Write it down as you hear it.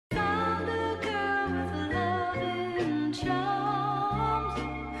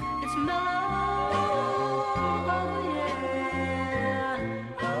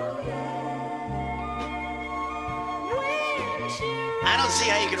don't see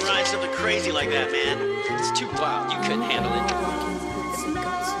how you can ride something crazy like that, man. It's too wild. You couldn't handle it.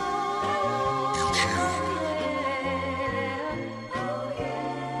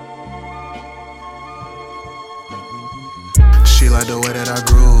 She like the way that I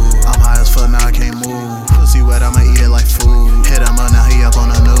grew. I'm high as fuck, now I can't move. Pussy wet, I'ma eat it like food. Hit him up, now he up on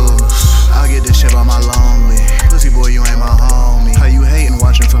the news. I get this shit by my lonely. Pussy boy, you ain't my homie. How you hating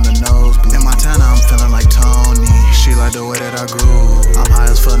watching from the nosebleed? In Montana, I'm feeling like Tony. She like the way that I grew. I'm high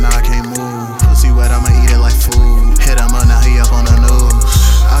as fuck, now I can't move. Pussy wet, I'ma eat it like food. Hit him up, now he up on the news.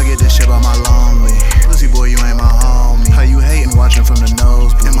 I get this shit by my lonely. Pussy boy, you ain't my homie. How you hating watching from the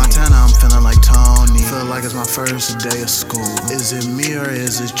nosebleed? In Montana, I'm feeling like Tony. Feel like it's my first day of school. Is it me or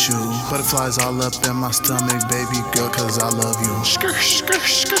is it you? Butterflies all up in my stomach, baby girl, cause I love you. Skr, skr,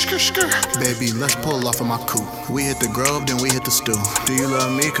 skr, skr, skr. Baby, let's pull off of my coupe. We hit the Grove, then we hit the stew. Do you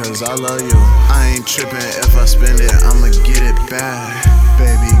love me? Cause I love you. I ain't tripping if I spend it, I'ma get it back.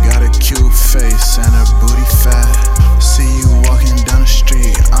 Baby got a cute face and her booty fat. See you walking down the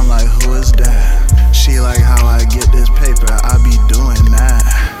street, I'm like, who is that? She like how I get this paper, I be doing that.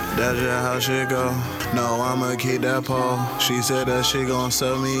 That's just how shit go. No, I'ma keep that pole. She said that she gon'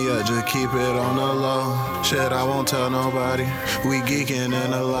 sell me up, just keep it on the low. Shit, I won't tell nobody. We geeking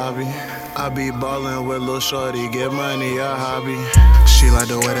in the lobby. I be ballin' with lil' shorty, get money a hobby. She like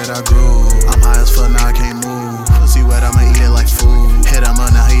the way that I grew. I'm high as fuck, now I can't move. Pussy wet, I'ma eat it like food. Hit him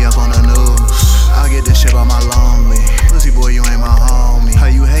up, now he up on the news. I get this shit by my lonely. Pussy boy, you ain't my homie. How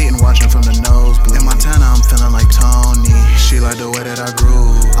you hating watching from the nosebleed? In Montana, I'm feeling like Tony. She like the way that I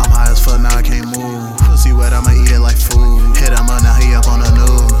grew. I'm high as fuck, now I can't move. Pussy wet, I'ma eat it like food. Hit him up, now he up on the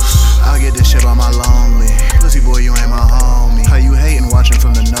news. I get this shit by my lonely. Pussy boy, you ain't my homie. How you hating watching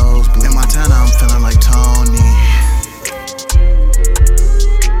from the nosebleed? In Montana, I'm feeling like Tony.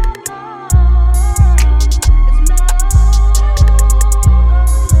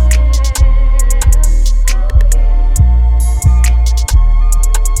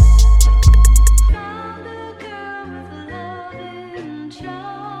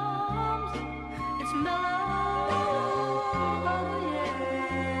 It's mellow, oh yeah,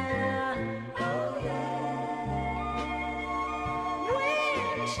 oh yeah.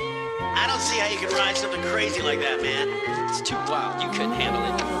 I don't see how you can ride something crazy like that, man. It's too wild. You couldn't handle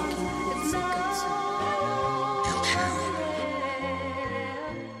it.